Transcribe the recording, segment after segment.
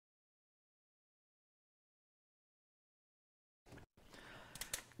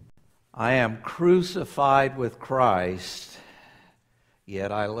I am crucified with Christ,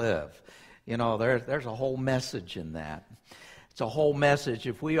 yet I live. You know, there's a whole message in that. It's a whole message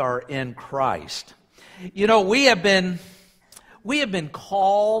if we are in Christ. You know, we have been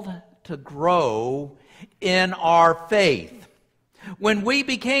called to grow in our faith. When we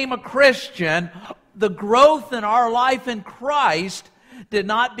became a Christian, the growth in our life in Christ did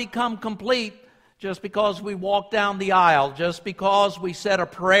not become complete just because we walked down the aisle, just because we said a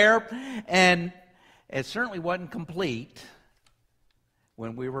prayer, and it certainly wasn't complete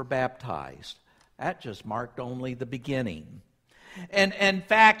when we were baptized. That just marked only the beginning. And in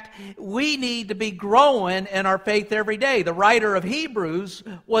fact, we need to be growing in our faith every day. The writer of Hebrews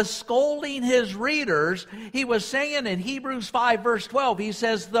was scolding his readers. He was saying in Hebrews 5 verse 12, he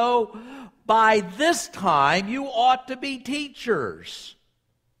says, though by this time you ought to be teachers.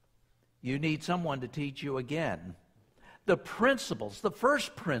 You need someone to teach you again the principles, the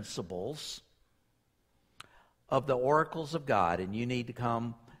first principles of the oracles of God, and you need to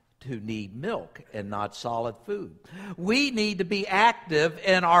come to need milk and not solid food. We need to be active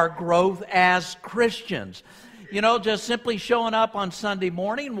in our growth as Christians. You know, just simply showing up on Sunday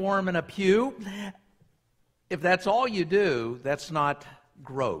morning, warming a pew, if that's all you do, that's not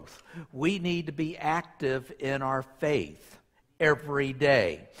growth. We need to be active in our faith every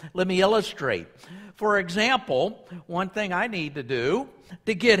day. Let me illustrate. For example, one thing I need to do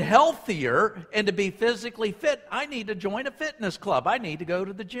to get healthier and to be physically fit, I need to join a fitness club. I need to go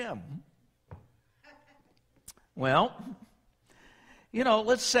to the gym. Well, you know,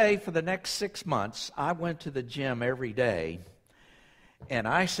 let's say for the next 6 months, I went to the gym every day, and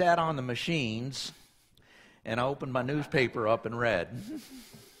I sat on the machines, and I opened my newspaper up and read.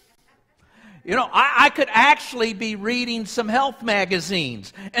 You know, I could actually be reading some health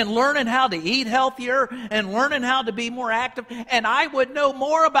magazines and learning how to eat healthier and learning how to be more active. And I would know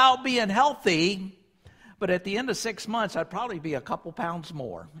more about being healthy, but at the end of 6 months, I'd probably be a couple pounds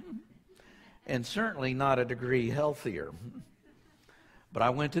more. And certainly not a degree healthier. But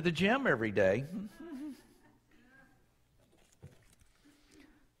I went to the gym every day.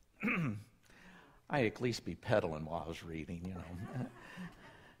 I'd at least be pedaling while I was reading, you know.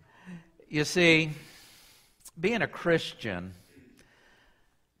 You see, being a Christian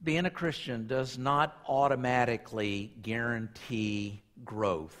does not automatically guarantee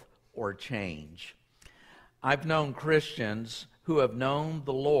growth or change. I've known Christians who have known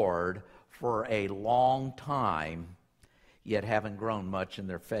the Lord for a long time, yet haven't grown much in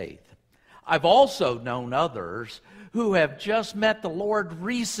their faith. I've also known others who have just met the Lord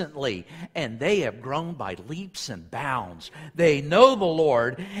recently, and they have grown by leaps and bounds. They know the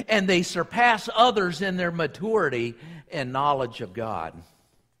Lord, and they surpass others in their maturity and knowledge of God.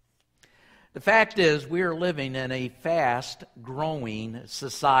 The fact is, we are living in a fast-growing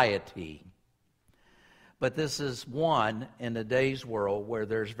society. But this is one in today's world where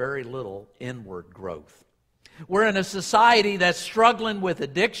there's very little inward growth. We're in a society that's struggling with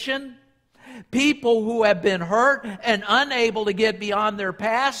addiction, people who have been hurt and unable to get beyond their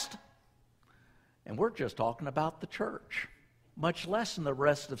past. And we're just talking about the church, much less in the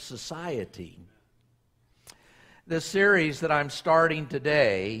rest of society. The series that I'm starting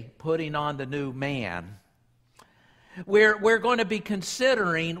today, Putting on the New Man, we're going to be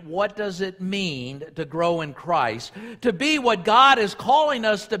considering what does it mean to grow in Christ, to be what God is calling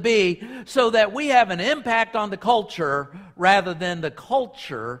us to be, so that we have an impact on the culture rather than the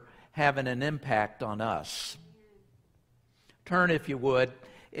culture having an impact on us. Turn, if you would,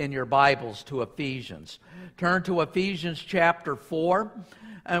 in your Bibles to Ephesians. Turn to Ephesians chapter 4,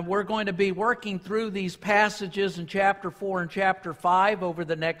 and we're going to be working through these passages in chapter 4 and chapter 5 over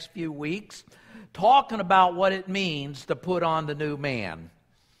the next few weeks, talking about what it means to put on the new man.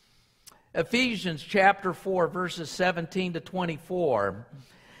 Ephesians chapter 4, verses 17 to 24.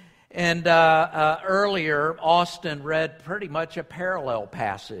 And earlier, Austin read pretty much a parallel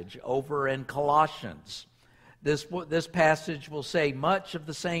passage over in Colossians. This passage will say much of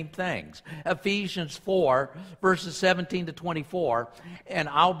the same things. Ephesians 4, verses 17 to 24, and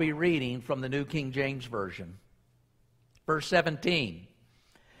I'll be reading from the New King James Version. Verse 17.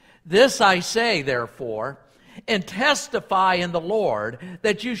 This I say, therefore, and testify in the Lord,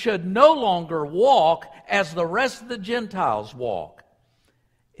 that you should no longer walk as the rest of the Gentiles walk,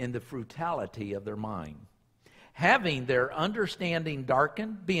 in the fruitality of their mind, having their understanding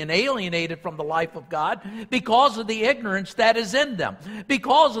darkened, being alienated from the life of God because of the ignorance that is in them,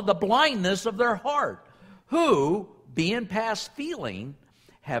 because of the blindness of their heart, who, being past feeling,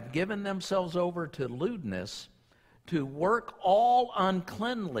 have given themselves over to lewdness, to work all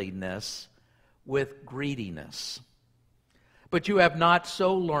uncleanliness with greediness. but you have not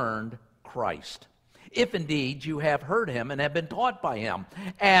so learned Christ. If indeed you have heard him and have been taught by him,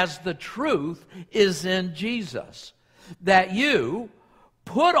 as the truth is in Jesus, that you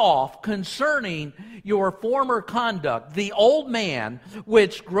put off concerning your former conduct the old man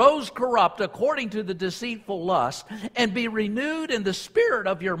which grows corrupt according to the deceitful lust, and be renewed in the spirit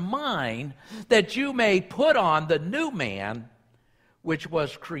of your mind, that you may put on the new man which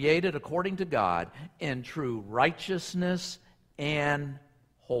was created according to God in true righteousness and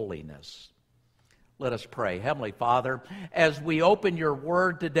holiness. Let us pray. Heavenly Father, as we open your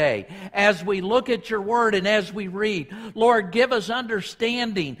word today, as we look at your word and as we read, Lord, give us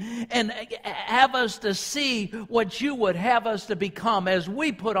understanding and have us to see what you would have us to become as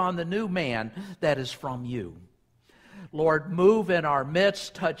we put on the new man that is from you. Lord, move in our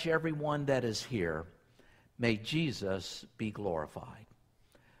midst, touch everyone that is here. May Jesus be glorified.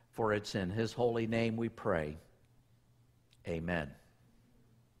 For it's in his holy name we pray. Amen.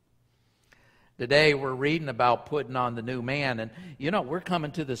 Today we're reading about putting on the new man, and we're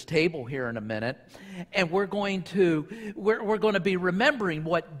coming to this table here in a minute, and we're going to be remembering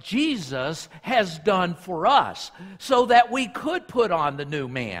what Jesus has done for us so that we could put on the new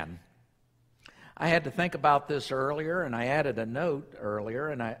man. I had to think about this earlier, and I added a note earlier,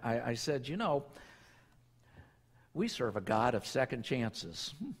 and I said, we serve a God of second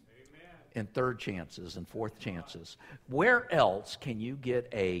chances. And third chances and fourth chances. Where else can you get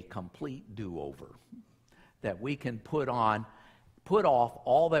a complete do-over that we can put off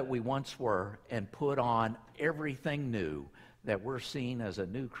all that we once were and put on everything new, that we're seen as a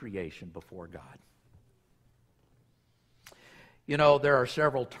new creation before God? There are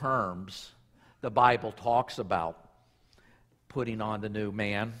several terms the Bible talks about putting on the new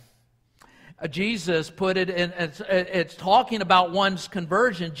man. Jesus put it in, it's talking about one's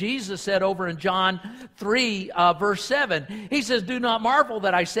conversion. Jesus said over in John 3, verse 7, he says, "Do not marvel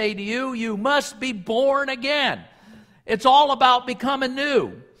that I say to you, you must be born again." It's all about becoming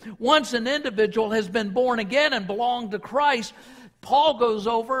new. Once an individual has been born again and belonged to Christ, Paul goes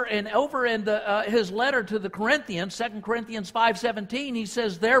over in his letter to the Corinthians, 2 Corinthians 5:17, he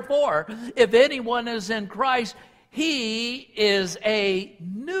says, "Therefore, if anyone is in Christ, he is a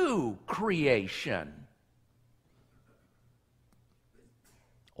new creation.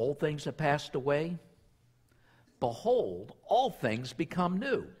 Old things have passed away. Behold, all things become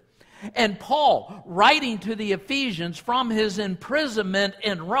new." And Paul, writing to the Ephesians from his imprisonment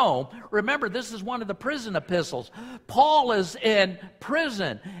in Rome, remember, this is one of the prison epistles. Paul is in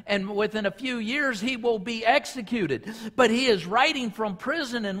prison, and within a few years he will be executed. But he is writing from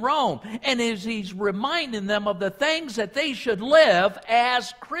prison in Rome, and he's reminding them of the things that they should live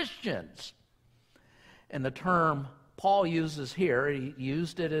as Christians. And the term Paul uses here, he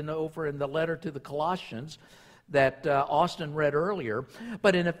used it over in the letter to the Colossians that Austin read earlier.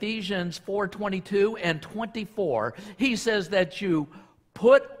 But in Ephesians 4:22 and 24, he says that you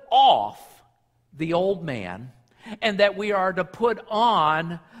put off the old man and that we are to put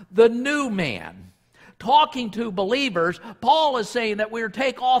on the new man. Talking to believers, Paul is saying that we are to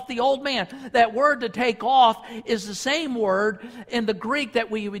take off the old man. That word to take off is the same word in the Greek that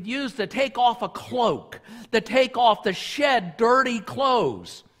we would use to take off a cloak, to take off, to shed dirty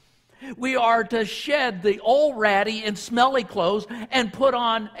clothes. We are to shed the old ratty and smelly clothes and put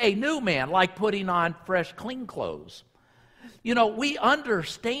on a new man, like putting on fresh, clean clothes. We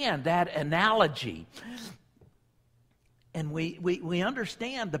understand that analogy. And we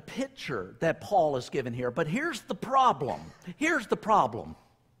understand the picture that Paul is given here. But here's the problem. Here's the problem.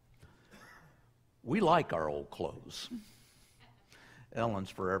 We like our old clothes.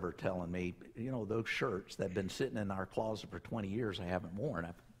 Ellen's forever telling me, those shirts that have been sitting in our closet for 20 years I haven't worn,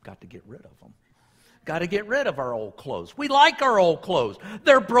 I've got to get rid of them. Got to get rid of our old clothes. We like our old clothes.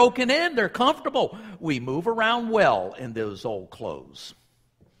 They're broken in. They're comfortable. We move around well in those old clothes.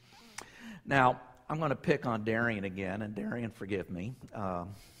 Now, I'm going to pick on Darian again, and Darian, forgive me.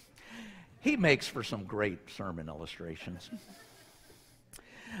 He makes for some great sermon illustrations.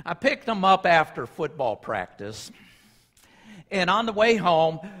 I picked him up after football practice, and on the way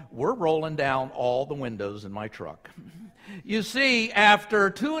home, we're rolling down all the windows in my truck. You see, after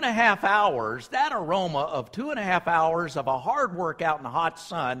 2.5 hours, that aroma of 2.5 hours of a hard work out in the hot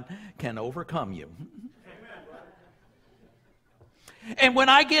sun can overcome you. And when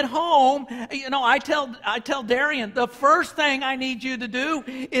I get home, I tell Darian, the first thing I need you to do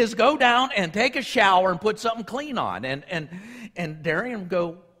is go down and take a shower and put something clean on. And Darian would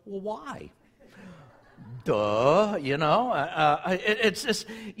go, "Well, why?" Duh, it's just,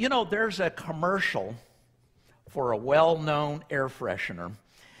 there's a commercial for a well-known air freshener.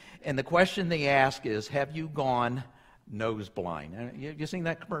 And the question they ask is, have you gone nose blind. You seen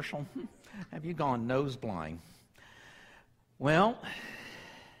that commercial? Have you gone nose blind? Well,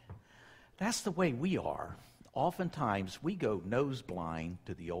 that's the way we are. Oftentimes, we go nose blind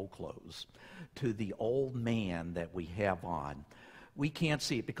to the old clothes, to the old man that we have on. We can't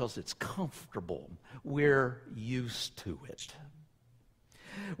see it because it's comfortable. We're used to it.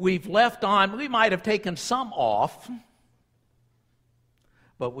 We've left on, we might have taken some off,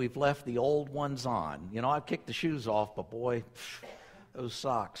 but we've left the old ones on. You know, I've kicked the shoes off, but boy, those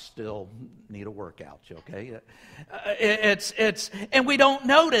socks still need a workout, okay? And we don't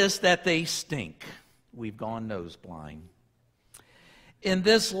notice that they stink. We've gone nose blind. In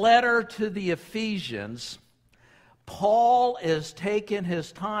this letter to the Ephesians, Paul is taking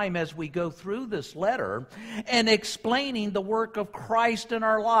his time as we go through this letter and explaining the work of Christ in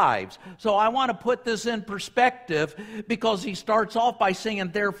our lives. So I want to put this in perspective because he starts off by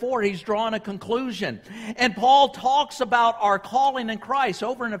saying, therefore, he's drawing a conclusion. And Paul talks about our calling in Christ.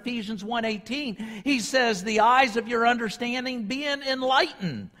 Over in Ephesians 1:18, he says, the eyes of your understanding being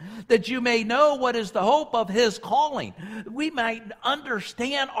enlightened, that you may know what is the hope of his calling. We might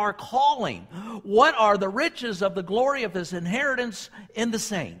understand our calling. What are the riches of the glory of his inheritance in the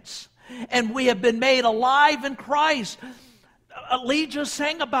saints? And we have been made alive in Christ. Lee just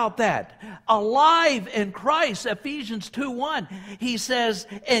sang about that. Alive in Christ, Ephesians 2:1. He says,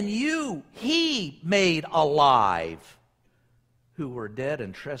 and you, he made alive, who were dead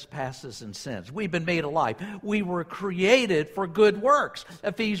in trespasses and sins. We've been made alive. We were created for good works.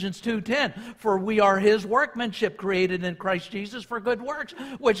 Ephesians 2:10, for we are his workmanship created in Christ Jesus for good works,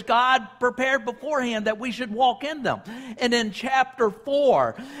 which God prepared beforehand that we should walk in them. And in chapter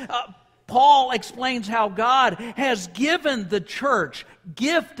 4, Paul explains how God has given the church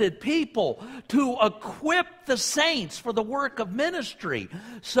gifted people to equip the saints for the work of ministry,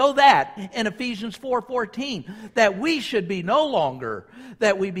 so that in Ephesians 4:14 that we be no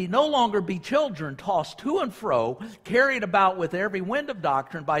longer be children tossed to and fro, carried about with every wind of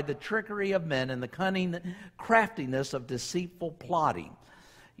doctrine by the trickery of men and the cunning craftiness of deceitful plotting.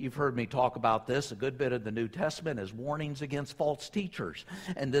 You've heard me talk about this. A good bit of the New Testament is warnings against false teachers.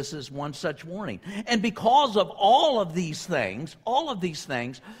 And this is one such warning. And because of all of these things,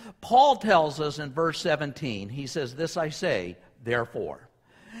 Paul tells us in verse 17, he says, this I say, therefore,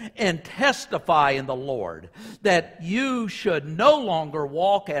 and testify in the Lord that you should no longer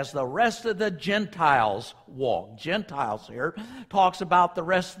walk as the rest of the Gentiles walk. Gentiles here talks about the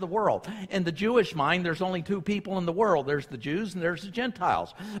rest of the world. In the Jewish mind, there's only two people in the world. There's the Jews and there's the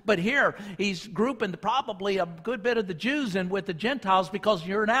Gentiles. But here, he's grouping probably a good bit of the Jews in with the Gentiles because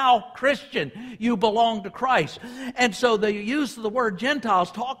you're now Christian. You belong to Christ. And so the use of the word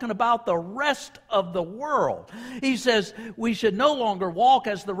Gentiles talking about the rest of the world. He says we should no longer walk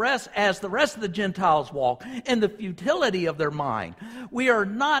as the rest of the Gentiles walk in the futility of their mind. We are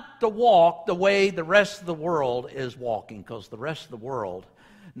not to walk the way the rest of the world is walking, because the rest of the world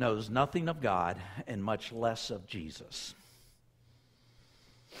knows nothing of God and much less of Jesus.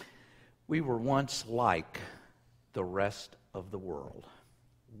 We were once like the rest of the world.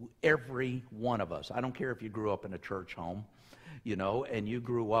 Every one of us. I don't care if you grew up in a church home, and you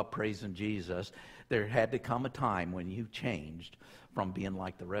grew up praising Jesus. There had to come a time when you changed from being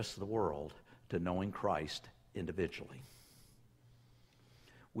like the rest of the world to knowing Christ individually.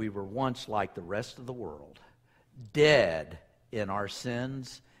 We were once like the rest of the world, dead in our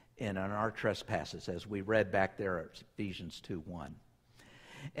sins and in our trespasses, as we read back there at Ephesians 2:1.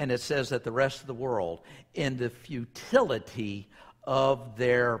 And it says that the rest of the world, in the futility of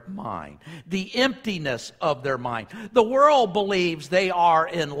their mind, the emptiness of their mind. The world believes they are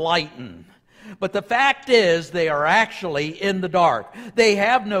enlightened. But the fact is, they are actually in the dark. They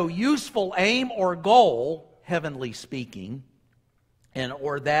have no useful aim or goal, heavenly speaking,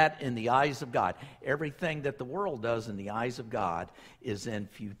 or that in the eyes of God. Everything that the world does in the eyes of God is in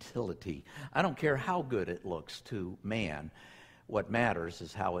futility. I don't care how good it looks to man. What matters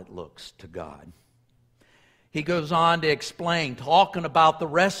is how it looks to God. He goes on to explain, talking about the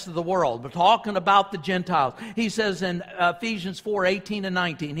rest of the world, but talking about the Gentiles. He says in Ephesians 4:18 and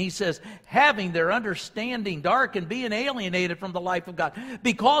 19, he says, having their understanding darkened, being alienated from the life of God,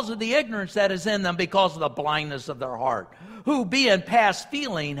 because of the ignorance that is in them, because of the blindness of their heart, who being past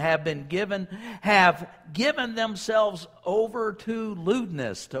feeling have given themselves over to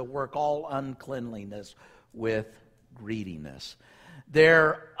lewdness, to work all uncleanliness with greediness.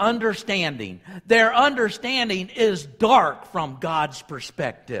 Their understanding is dark from God's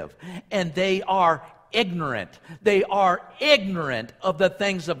perspective. And they are ignorant. They are ignorant of the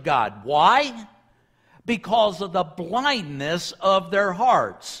things of God. Why? Because of the blindness of their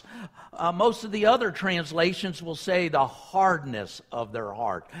hearts. Most of the other translations will say the hardness of their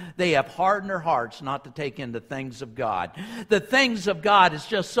heart. They have hardened their hearts not to take in the things of God. The things of God is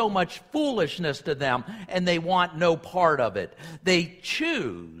just so much foolishness to them, and they want no part of it. They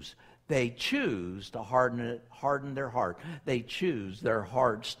choose to harden their heart. They choose their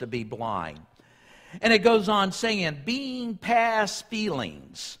hearts to be blind. And it goes on saying, being past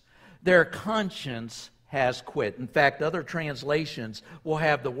feelings, their conscience has quit. In fact, other translations will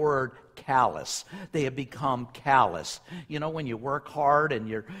have the word callous. They have become callous. You know, when you work hard and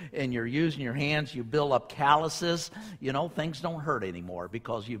you're using your hands, you build up calluses. You know, things don't hurt anymore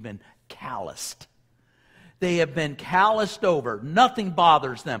because you've been calloused. They have been calloused over. Nothing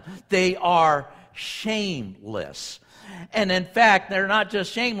bothers them. They are shameless. And in fact, they're not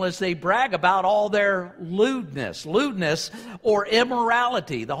just shameless, they brag about all their lewdness. Lewdness or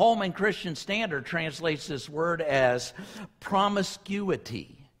immorality. The Holman Christian Standard translates this word as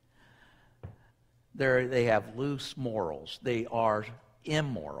promiscuity. They have loose morals. They are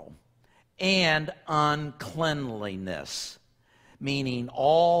immoral. And uncleanliness, meaning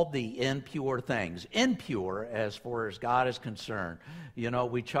all the impure things. Impure as far as God is concerned. You know,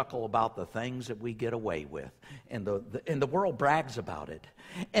 we chuckle about the things that we get away with. And the world brags about it.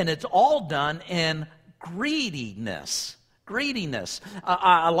 And it's all done in greediness. Greediness.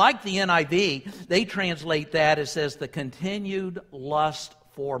 I like the NIV. They translate that, it says the continued lust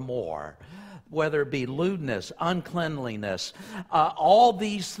for more. Whether it be lewdness, uncleanliness, all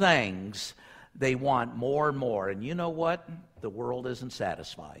these things, they want more and more. And you know what? The world isn't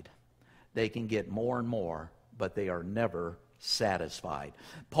satisfied. They can get more and more, but they are never satisfied.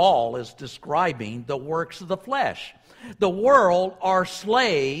 Paul is describing the works of the flesh. The world are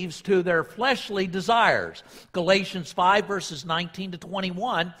slaves to their fleshly desires. Galatians 5 verses 19 to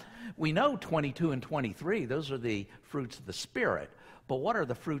 21, we know 22 and 23, those are the fruits of the Spirit. But what are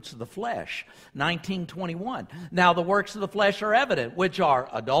the fruits of the flesh? 19:21. Now the works of the flesh are evident, which are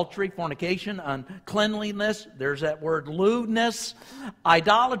adultery, fornication, uncleanliness, there's that word lewdness,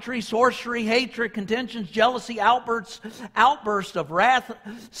 idolatry, sorcery, hatred, contentions, jealousy, outbursts of wrath,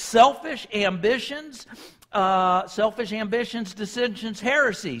 selfish ambitions, dissensions,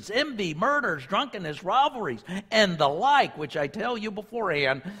 heresies, envy, murders, drunkenness, rivalries, and the like, which I tell you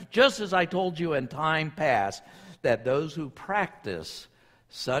beforehand, just as I told you in time past, that those who practice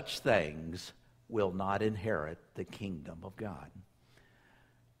such things will not inherit the kingdom of God.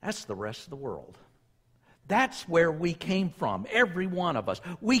 That's the rest of the world. That's where we came from, every one of us.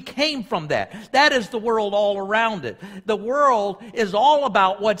 We came from that. That is the world all around it. The world is all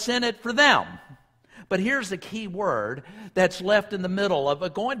about what's in it for them. But here's the key word that's left in the middle of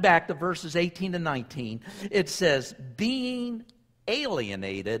it. Going back to verses 18 to 19, it says, being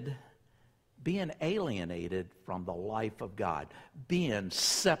alienated from the life of God, being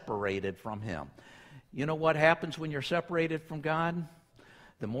separated from Him. You know what happens when you're separated from God?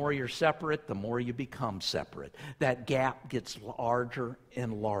 The more you're separate, the more you become separate. That gap gets larger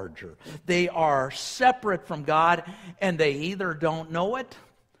and larger. They are separate from God, and they either don't know it,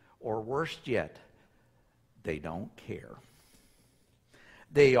 or worse yet, they don't care.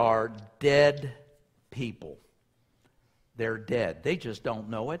 They are dead people. They're dead. They just don't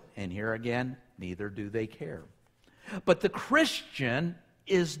know it, and here again, neither do they care. But the Christian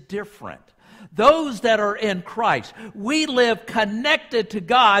is different. Those that are in Christ, we live connected to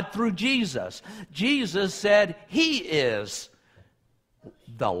God through Jesus. Jesus said He is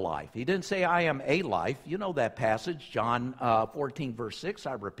the life. He didn't say, I am a life. You know that passage, John 14, verse 6.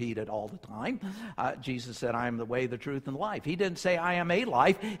 I repeat it all the time. Jesus said, I am the way, the truth, and the life. He didn't say, I am a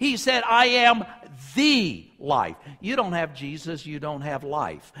life. He said, I am the life. You don't have Jesus, you don't have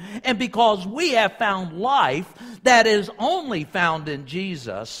life. And because we have found life that is only found in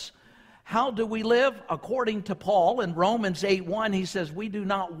Jesus, how do we live? According to Paul in Romans 8:1, he says, we do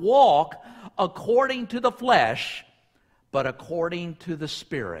not walk according to the flesh, but according to the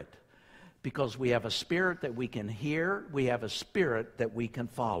Spirit. Because we have a spirit that we can hear, we have a spirit that we can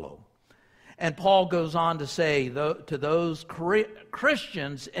follow. And Paul goes on to say to those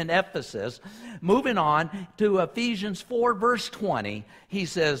Christians in Ephesus, moving on to Ephesians 4 verse 20, he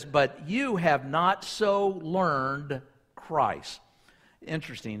says, but you have not so learned Christ.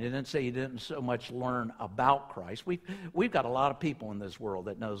 Interesting, it didn't say you didn't so much learn about Christ. We've got a lot of people in this world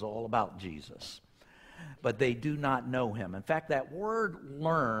that knows all about Jesus, but they do not know Him. In fact, that word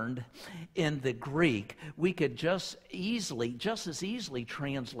learned in the Greek, we could just as easily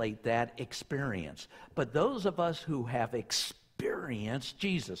translate that experience. But those of us who have experienced experienced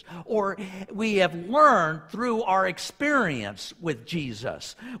Jesus, or we have learned through our experience with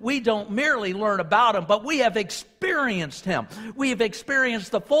Jesus. We don't merely learn about him, but we have experienced him. We have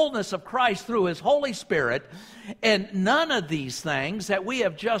experienced the fullness of Christ through his Holy Spirit, and none of these things that we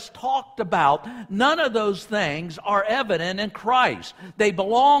have just talked about, none of those things are evident in Christ. They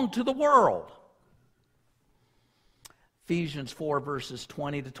belong to the world. Ephesians 4, verses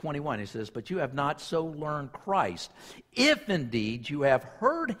 20 to 21, he says, "But you have not so learned Christ, if indeed you have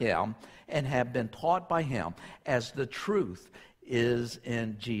heard him and have been taught by him, as the truth is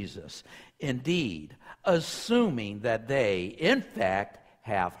in Jesus. Indeed, assuming that they, in fact,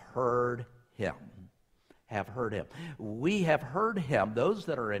 have heard him." Have heard him. We have heard him, those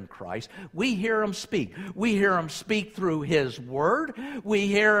that are in Christ. We hear him speak. We hear him speak through his word. We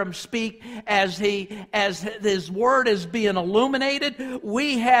hear him speak as his word is being illuminated.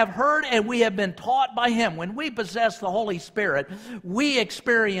 We have heard and we have been taught by him. When we possess the Holy Spirit, we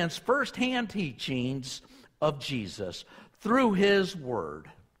experience firsthand teachings of Jesus through his word.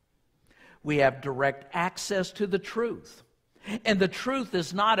 We have direct access to the truth. And the truth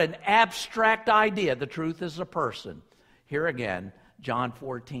is not an abstract idea. The truth is a person. Here again, John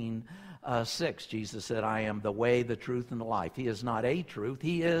 14, 6, Jesus said, "I am the way, the truth, and the life." He is not a truth.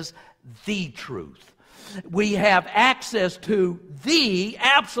 He is the truth. We have access to the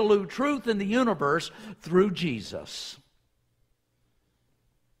absolute truth in the universe through Jesus.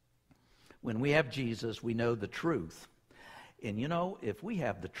 When we have Jesus, we know the truth. And you know, if we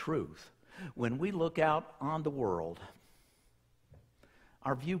have the truth, when we look out on the world,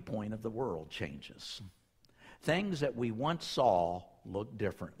 our viewpoint of the world changes. Things that we once saw look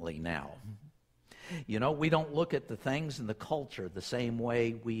differently now. You know, we don't look at the things in the culture the same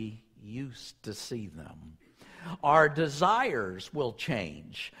way we used to see them. Our desires will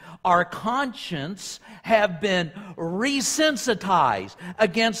change. Our conscience have been resensitized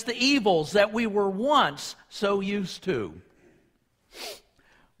against the evils that we were once so used to.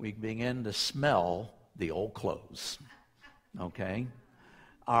 We begin to smell the old clothes. Okay?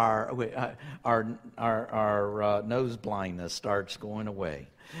 Our nose blindness starts going away.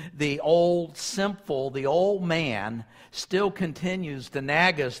 The old man still continues to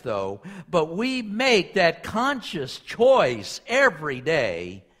nag us though, but we make that conscious choice every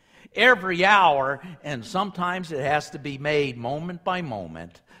day, every hour, and sometimes it has to be made moment by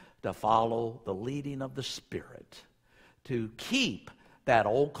moment to follow the leading of the Spirit, to keep that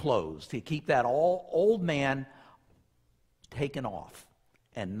old clothes, to keep that old man taken off,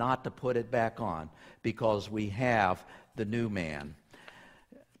 and not to put it back on, because we have the new man.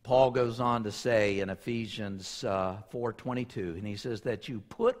 Paul goes on to say in Ephesians 4:22, and he says that you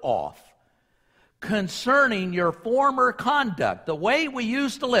put off concerning your former conduct, the way we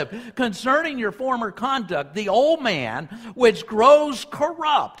used to live, concerning your former conduct, the old man which grows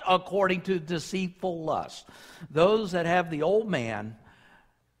corrupt according to deceitful lust. Those that have the old man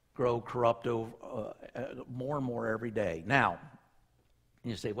grow corrupt more and more every day. Now,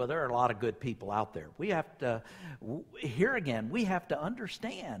 you say, well, there are a lot of good people out there. We have to, here again, we have to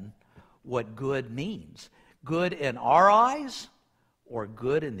understand what good means. Good in our eyes or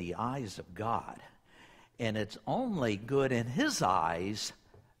good in the eyes of God. And it's only good in his eyes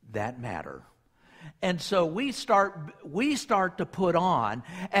that matter. And so we start to put on,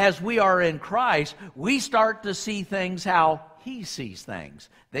 as we are in Christ, we start to see things how he sees things.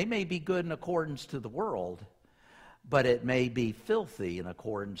 They may be good in accordance to the world, but it may be filthy in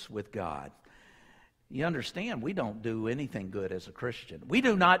accordance with God. You understand, we don't do anything good as a Christian. We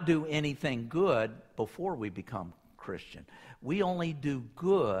do not do anything good before we become Christian. We only do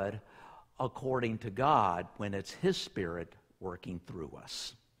good according to God when it's his Spirit working through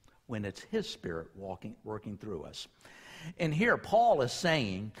us. When it's his Spirit working through us. And here Paul is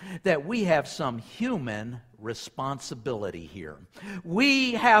saying that we have some human responsibility here.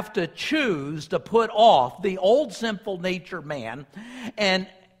 We have to choose to put off the old sinful nature man, and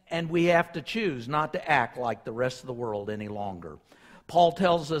we have to choose not to act like the rest of the world any longer. Paul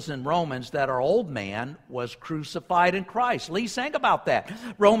tells us in Romans that our old man was crucified in Christ. Lee sang about that.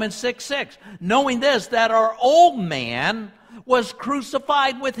 Romans 6:6. Knowing this, that our old man was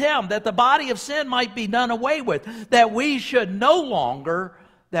crucified with him, that the body of sin might be done away with, that we should no longer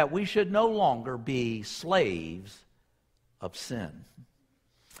be slaves of sin.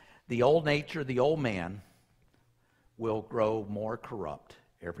 The old nature, the old man, will grow more corrupt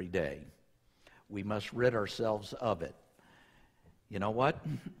every day. We must rid ourselves of it. You know what?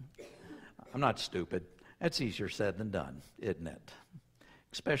 I'm not stupid. That's easier said than done, isn't it?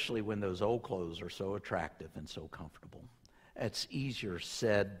 Especially when those old clothes are so attractive and so comfortable. It's easier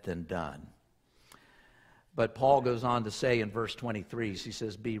said than done. But Paul goes on to say in verse 23, he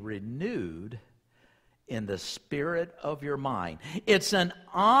says, be renewed in the spirit of your mind. It's an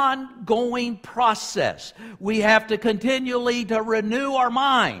ongoing process. We have to continually to renew our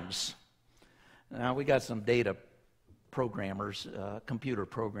minds. Now, we got some data programmers, computer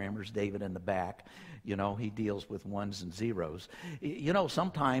programmers, David in the back. You know, he deals with ones and zeros. You know,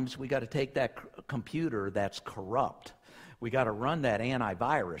 sometimes we got to take that computer that's corrupt. We got to run that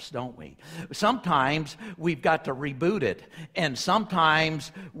antivirus, don't we? Sometimes we've got to reboot it, and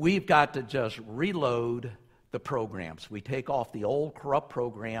sometimes we've got to just reload the programs. We take off the old corrupt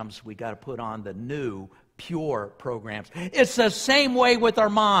programs, we got to put on the new pure programs. It's the same way with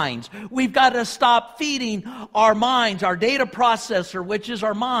our minds. We've got to stop feeding our minds, our data processor, which is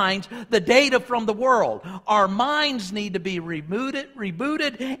our minds, the data from the world. Our minds need to be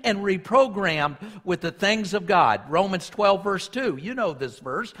rebooted and reprogrammed with the things of God. Romans 12 verse 2, you know this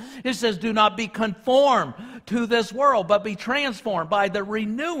verse. It says, do not be conformed to this world, but be transformed by the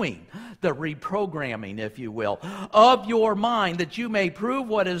renewing, the reprogramming, if you will, of your mind, that you may prove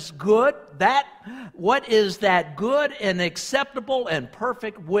what is good, what is that good and acceptable and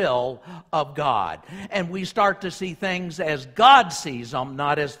perfect will of God. And we start to see things as God sees them,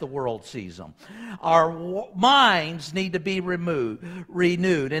 not as the world sees them. Our minds need to be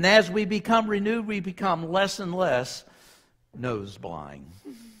renewed. And as we become renewed, we become less and less nose blind.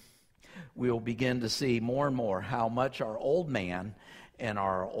 We'll begin to see more and more how much our old man and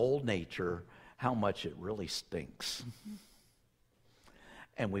our old nature, how much it really stinks.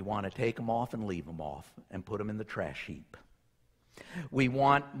 And we want to take them off and leave them off and put them in the trash heap. We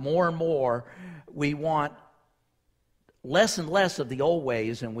want more and more, we want less and less of the old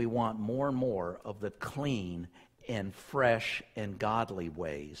ways, and we want more and more of the clean and fresh and godly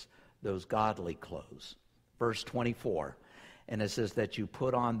ways, those godly clothes. Verse 24, and it says that you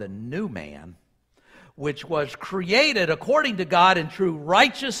put on the new man, which was created according to God in true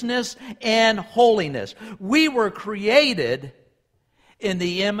righteousness and holiness. We were created in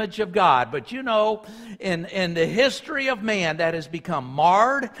the image of God. But you know, in the history of man, that has become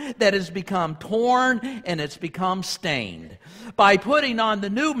marred, that has become torn, and it's become stained. By putting on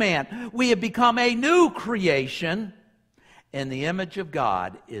the new man, we have become a new creation, and the image of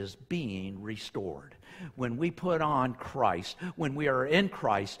God is being restored. When we put on Christ, when we are in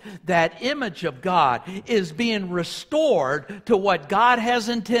Christ, that image of God is being restored to what God has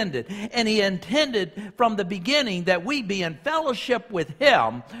intended. And He intended from the beginning that we be in fellowship with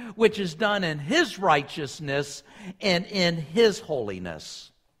Him, which is done in His righteousness and in His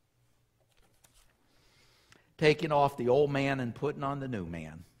holiness. Taking off the old man and putting on the new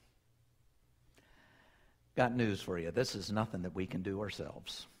man. Got news for you. This is nothing that we can do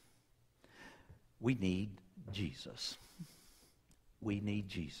ourselves. We need Jesus. We need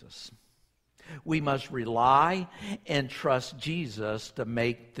Jesus. We must rely and trust Jesus to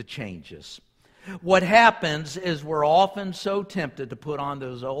make the changes. What happens is we're often so tempted to put on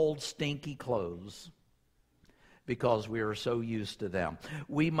those old stinky clothes because we are so used to them.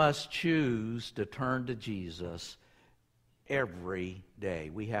 We must choose to turn to Jesus every day.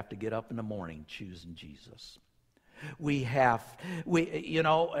 We have to get up in the morning choosing Jesus. We're going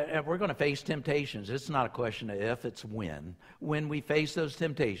to face temptations. It's not a question of if, it's when. When we face those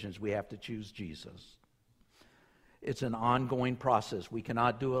temptations, we have to choose Jesus. It's an ongoing process. We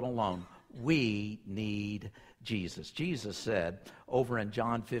cannot do it alone. We need Jesus. Jesus said over in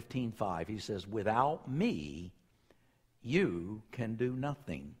John 15:5, He says, without me, you can do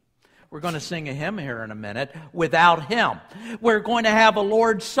nothing. We're going to sing a hymn here in a minute, Without Him. We're going to have a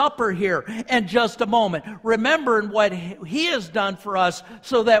Lord's Supper here in just a moment, remembering what He has done for us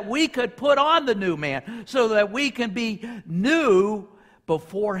so that we could put on the new man, so that we can be new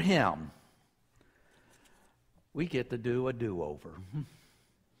before Him. We get to do a do-over.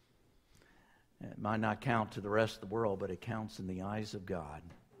 It might not count to the rest of the world, but it counts in the eyes of God.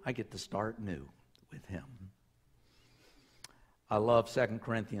 I get to start new with Him. I love 2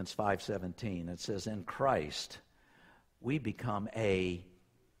 Corinthians 5:17. It says, in Christ, we become a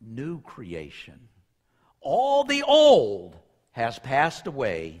new creation. All the old has passed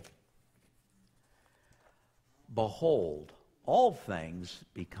away. Behold, all things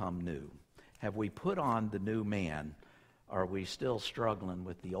become new. Have we put on the new man? Or are we still struggling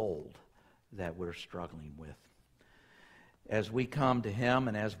with the old that we're struggling with? As we come to Him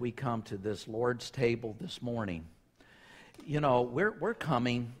and as we come to this Lord's table this morning, you know, we're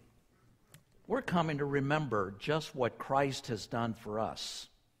coming to remember just what Christ has done for us.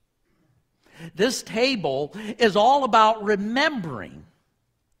 This table is all about remembering.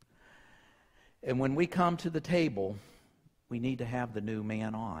 And when we come to the table, we need to have the new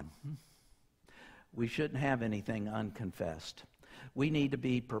man on. We shouldn't have anything unconfessed. We need to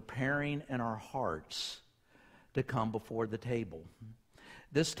be preparing in our hearts to come before the table.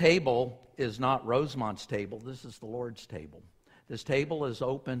 This table is not Rosemont's table. This is the Lord's table. This table is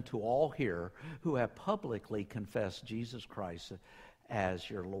open to all here who have publicly confessed Jesus Christ as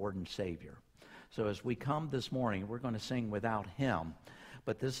your Lord and Savior. So as we come this morning, we're going to sing without hymn.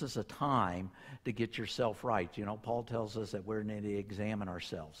 But this is a time to get yourself right. You know, Paul tells us that we're need to examine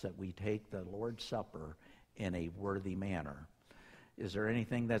ourselves, that we take the Lord's Supper in a worthy manner. Is there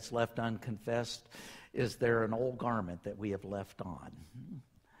anything that's left unconfessed? Is there an old garment that we have left on?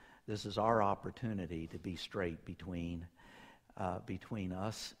 This is our opportunity to be straight between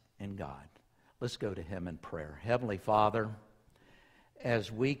us and God. Let's go to him in prayer. Heavenly Father,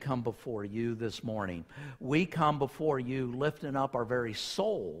 as we come before you this morning, we come before you lifting up our very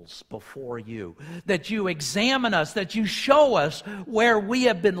souls before you, that you examine us, that you show us where we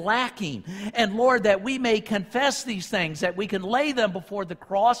have been lacking. And Lord, that we may confess these things, that we can lay them before the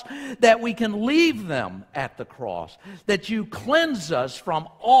cross, that we can leave them at the cross, that you cleanse us from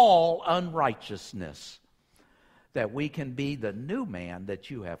all unrighteousness, that we can be the new man that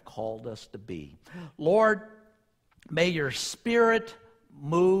you have called us to be. Lord, may your Spirit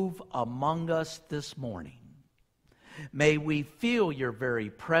move among us this morning. May we feel your very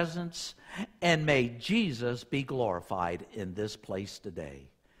presence, and may Jesus be glorified in this place today.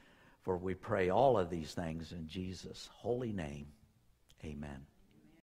 For we pray all of these things in Jesus' holy name. Amen.